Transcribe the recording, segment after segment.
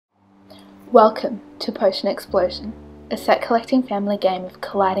Welcome to Potion Explosion, a set collecting family game of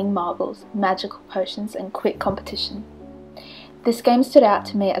colliding marbles, magical potions and quick competition. This game stood out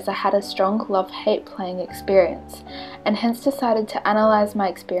to me as I had a strong love-hate playing experience, and hence decided to analyse my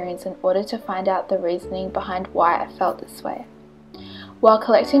experience in order to find out the reasoning behind why I felt this way. While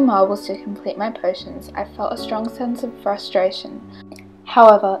collecting marbles to complete my potions, I felt a strong sense of frustration.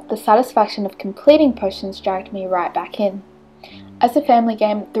 However, the satisfaction of completing potions dragged me right back in. As a family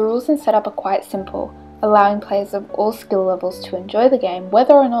game, the rules and setup are quite simple, allowing players of all skill levels to enjoy the game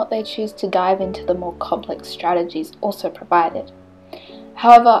whether or not they choose to dive into the more complex strategies also provided.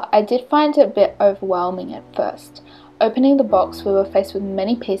 However, I did find it a bit overwhelming at first. Opening the box, we were faced with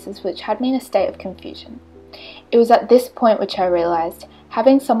many pieces which had me in a state of confusion. It was at this point which I realised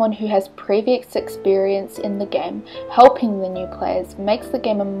having someone who has previous experience in the game helping the new players makes the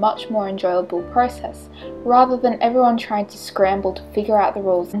game a much more enjoyable process, rather than everyone trying to scramble to figure out the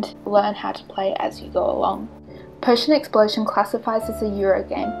rules and learn how to play as you go along. Potion Explosion classifies as a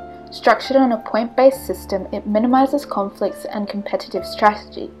Eurogame. Structured on a point-based system, it minimises conflicts and competitive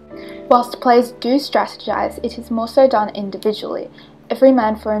strategy. Whilst players do strategize, it is more so done individually, every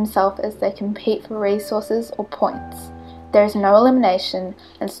man for himself as they compete for resources or points. There is no elimination,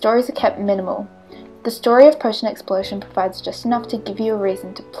 and stories are kept minimal. The story of Potion Explosion provides just enough to give you a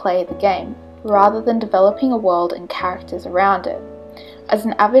reason to play the game, rather than developing a world and characters around it. As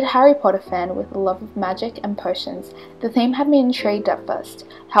an avid Harry Potter fan with a love of magic and potions, the theme had me intrigued at first.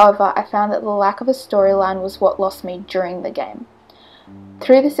 However, I found that the lack of a storyline was what lost me during the game.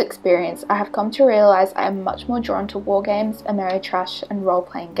 Through this experience, I have come to realise I am much more drawn to wargames, Ameritrash, and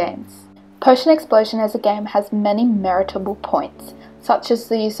role-playing games. Potion Explosion as a game has many meritable points, such as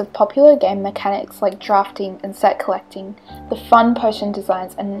the use of popular game mechanics like drafting and set collecting, the fun potion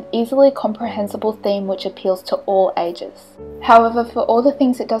designs, and an easily comprehensible theme which appeals to all ages. However, for all the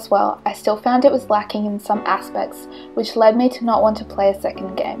things it does well, I still found it was lacking in some aspects, which led me to not want to play a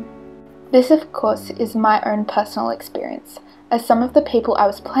second game. This, of course, is my own personal experience. As some of the people I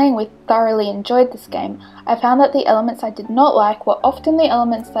was playing with thoroughly enjoyed this game, I found that the elements I did not like were often the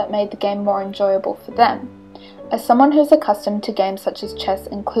elements that made the game more enjoyable for them. As someone who is accustomed to games such as chess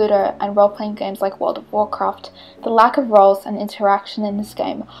and Cluedo and role-playing games like World of Warcraft, the lack of roles and interaction in this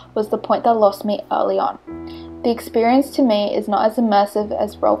game was the point that lost me early on. The experience to me is not as immersive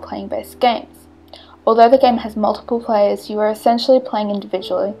as role-playing based games. Although the game has multiple players, you are essentially playing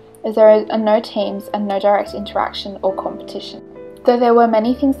individually, as there are no teams and no direct interaction or competition. Though there were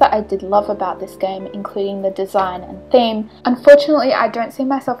many things that I did love about this game, including the design and theme, unfortunately I don't see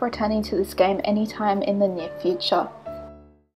myself returning to this game anytime in the near future.